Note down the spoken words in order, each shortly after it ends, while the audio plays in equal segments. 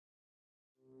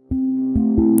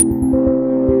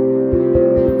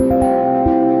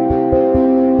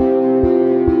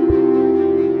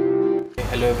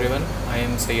everyone, I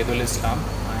am Syedul Islam.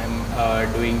 I am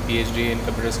doing Ph.D. in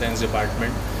Compter Science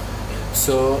Department.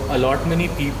 So a lot many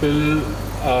people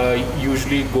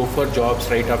usually go for jobs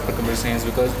right after computer science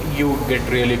because you get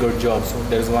really good jobs. So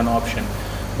there is one option,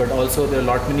 but also there are a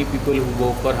lot many people who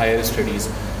go for higher studies.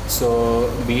 So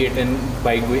be it in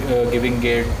by giving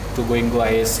it to going to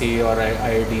ISC or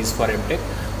IITs for MTech,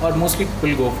 or mostly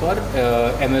people go for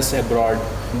MS abroad.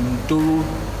 To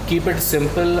keep it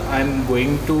simple, I'm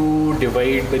going to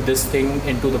divide with this thing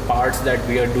into the parts that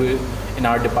we are doing in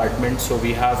our department. So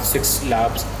we have 6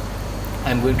 labs.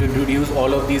 I'm going to introduce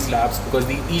all of these labs because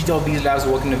each of these labs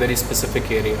work in a very specific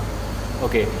area.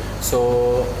 Okay,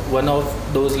 so one of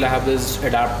those labs is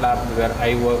Adapt Lab, where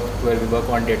I work, where we work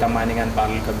on data mining and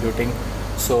parallel computing.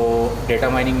 So data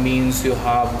mining means you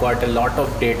have got a lot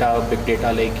of data, big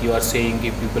data, like you are saying,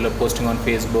 if people are posting on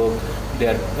Facebook, they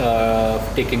are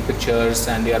taking pictures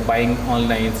and they are buying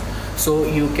online. So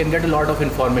you can get a lot of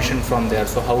information from there.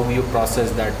 So how do you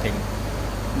process that thing?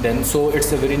 Then, so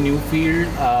it's a very new field.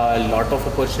 A lot of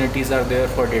opportunities are there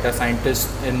for data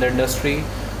scientists in the industry,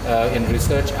 in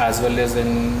research as well as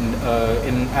in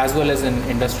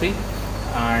industry.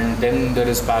 And then there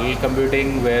is parallel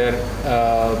computing, where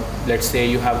let's say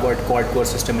you have got quad core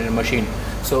system in a machine.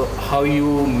 So how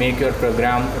you make your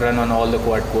program run on all the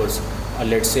quad cores?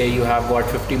 Let's say you have got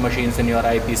 50 machines in your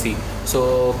IPC.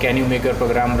 So can you make your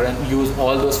program use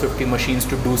all those 50 machines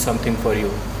to do something for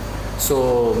you?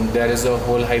 So there is a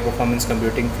whole high performance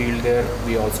computing field there.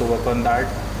 We also work on that.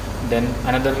 Then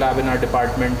another lab in our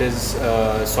department is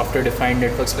software defined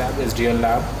networks lab, SDN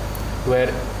lab,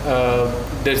 where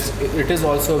it is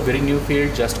also a very new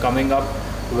field just coming up,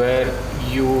 where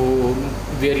you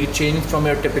change from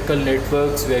your typical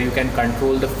networks, where you can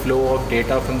control the flow of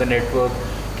data from the network.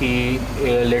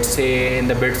 Let's say in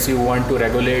the bits you want to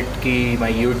regulate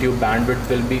my YouTube bandwidth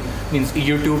will be, means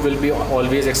YouTube will be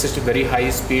always accessed at very high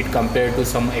speed compared to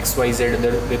some XYZ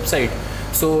other website.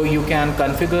 So you can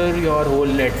configure your whole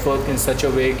network in such a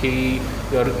way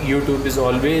that your YouTube is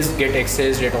always get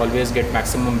accessed, it always get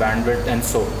maximum bandwidth, and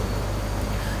so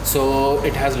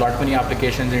it has lot many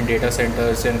applications in data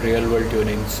centers and real world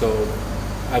tuning. So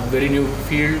a very new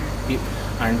field.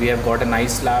 And we have got a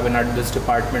nice lab in this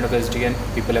department of SDN.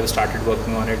 People have started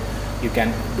working on it. You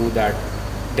can do that.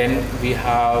 Then we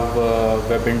have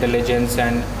web intelligence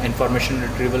and information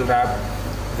retrieval lab,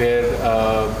 where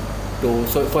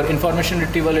so for information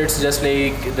retrieval, it's just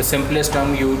like the simplest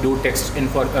term. You do text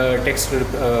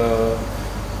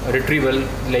retrieval,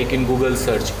 like in Google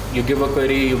search. You give a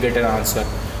query, you get an answer.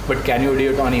 But can you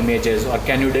do it on images, or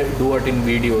can you do it in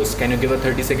videos? Can you give a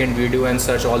 30-second video and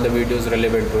search all the videos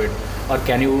relevant to it? Or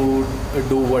can you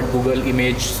do what Google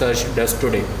image search does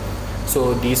today?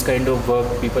 So these kind of work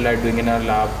people are doing in our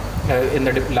lab,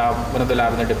 one of the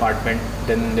lab in the department.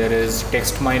 Then there is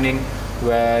text mining,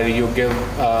 where you give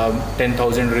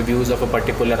 10,000 reviews of a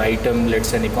particular item, let's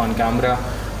say Nikon camera,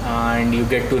 and you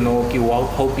get to know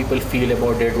how people feel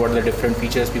about it, what are the different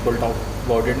features people talk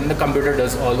about it, and the computer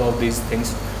does all of these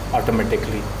things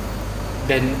automatically.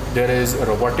 Then there is a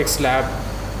robotics lab,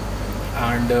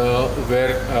 and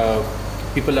where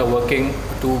people are working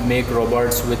to make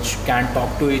robots which can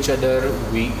talk to each other,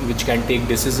 which can take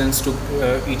decisions to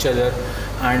each other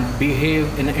and behave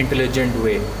in an intelligent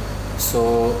way.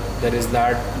 So there is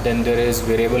that. Then there is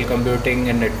variable computing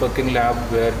and networking lab,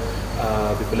 where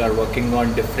people are working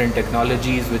on different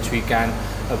technologies which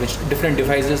different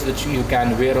devices which you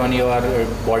can wear on your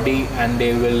body, and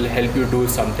they will help you do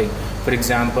something. For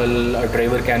example, a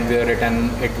driver can wear it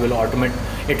and it will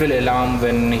alarm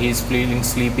when he's feeling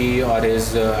sleepy, or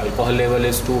his alcohol level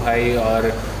is too high,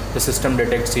 or the system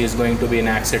detects he is going to be in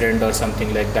an accident or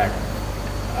something like that.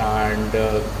 And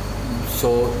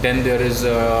so then there is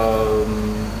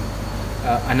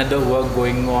another work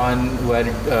going on, where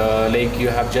like you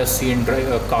have just seen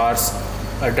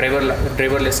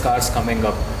driverless cars coming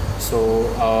up. So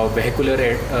vehicular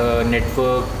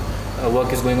network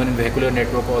work is going on in vehicular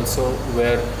network also,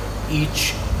 where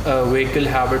each vehicle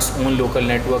have its own local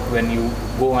network. When you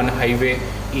go on a highway,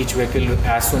 each vehicle,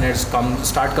 as soon as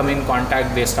start coming in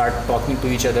contact, they start talking to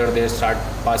each other, they start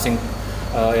passing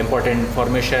important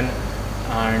information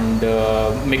and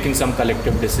making some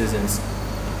collective decisions.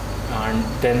 And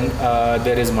then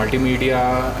there is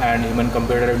multimedia and human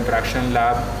computer interaction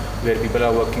lab, where people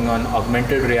are working on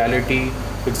augmented reality.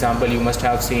 For example, you must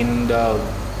have seen the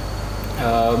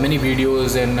many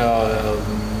videos in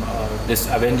this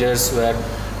Avengers, where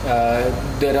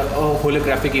there are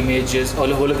holographic images, or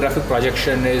holographic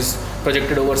projection is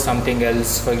projected over something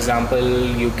else. For example,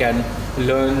 you can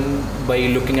learn by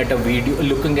looking at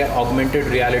augmented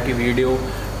reality video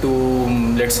to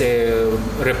let's say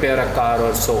repair a car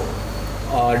or so,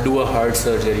 or do a heart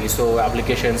surgery. So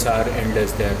applications are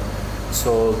endless there.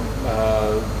 So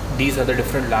these are the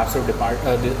different labs of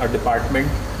our department.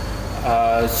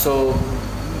 So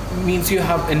means you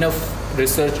have enough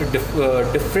research,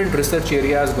 different research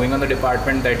areas going on the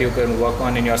department that you can work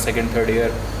on in your second, third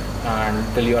year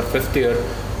and till your fifth year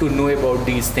to know about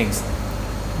these things.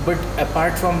 But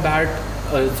apart from that,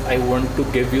 I want to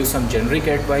give you some generic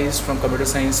advice from computer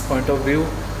science point of view,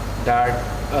 that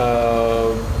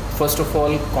first of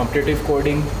all, competitive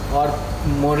coding, or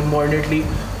more importantly,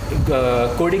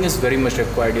 coding is very much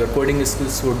required. Your coding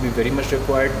skills would be very much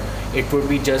required. It would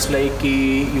be just like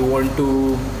you want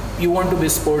to be a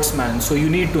sportsman, so you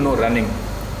need to know running.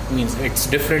 Means it's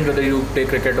different whether you play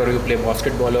cricket or you play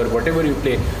basketball or whatever you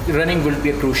play. Running will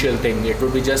be a crucial thing. It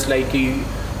would be just like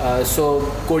so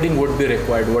coding would be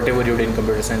required whatever you do in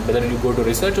computer science, whether you go to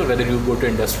research or whether you go to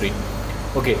industry.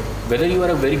 Okay, whether you are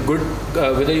a very good,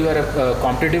 whether you are a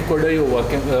competitive coder, you're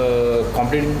working,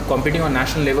 competing on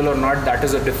national level or not, that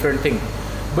is a different thing.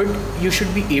 But you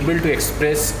should be able to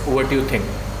express what you think.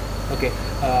 Okay,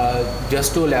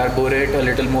 just to elaborate a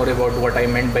little more about what I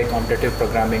meant by competitive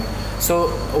programming. So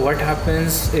what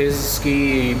happens is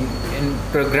ki in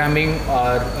programming,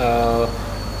 or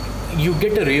you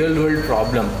get a real world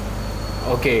problem.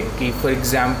 Okay, ki for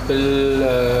example,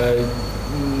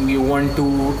 you want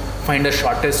to find the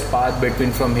shortest path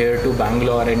between from here to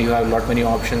Bangalore, and you have lot many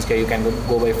options. You can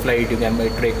go by flight, you can by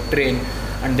train,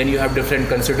 and then you have different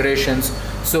considerations.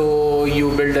 So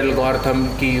you build an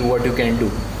algorithm ki what you can do.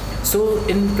 So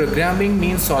in programming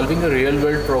means solving a real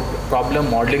world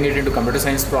problem, modeling it into computer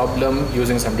science problem,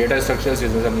 using some data structures,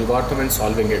 using some algorithm and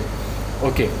solving it.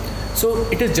 Okay, so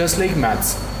it is just like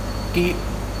maths. Ki,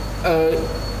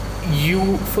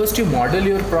 you model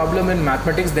your problem in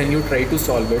mathematics, then you try to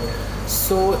solve it.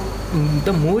 So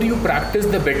the more you practice,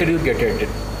 the better you get at it.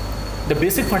 The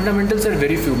basic fundamentals are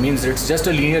very few, means it's just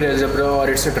a linear algebra, or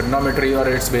it's a trigonometry, or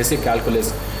it's basic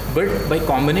calculus. But by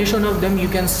combination of them, you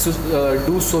can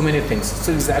do so many things.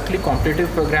 So exactly competitive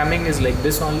programming is like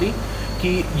this only.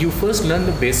 Ki you first learn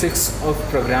the basics of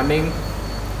programming,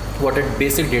 what are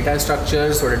basic data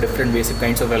structures, what are different basic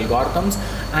kinds of algorithms,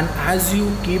 and as you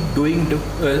keep doing,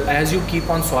 as you keep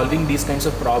on solving these kinds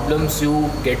of problems, you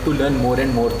get to learn more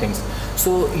and more things.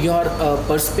 So your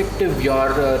perspective,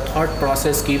 your thought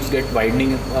process keeps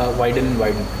widen and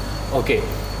widen. Okay.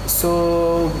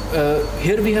 So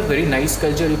here we have very nice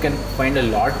culture. You can find a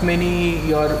lot many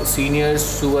your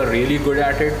seniors who are really good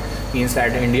at it, means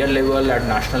at India level, at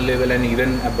national level, and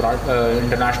even abroad,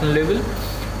 international level.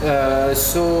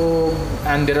 So,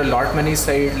 and there are a lot many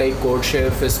sites like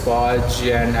CodeChef,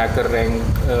 Spodge, and HackerRank,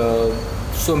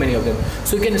 so many of them.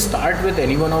 So you can start with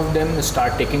any one of them,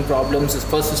 start taking problems.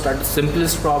 First start the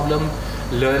simplest problem,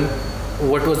 learn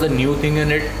what was the new thing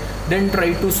in it, then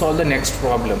try to solve the next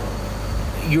problem.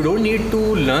 You don't need to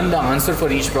learn the answer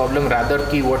for each problem, rather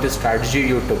key what is strategy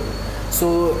you took.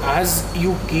 So as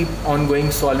you keep on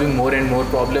going solving more and more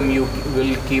problem, you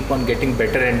will keep on getting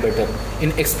better and better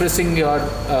in expressing your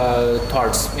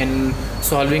thoughts, in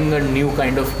solving a new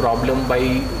kind of problem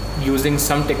by using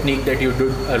some technique that you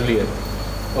did earlier.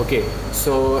 Okay,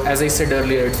 so as I said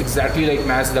earlier, it's exactly like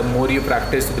maths. The more you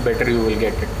practice, the better you will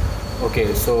get it.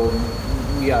 Okay, so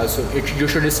yeah, so you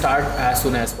should start as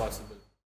soon as possible.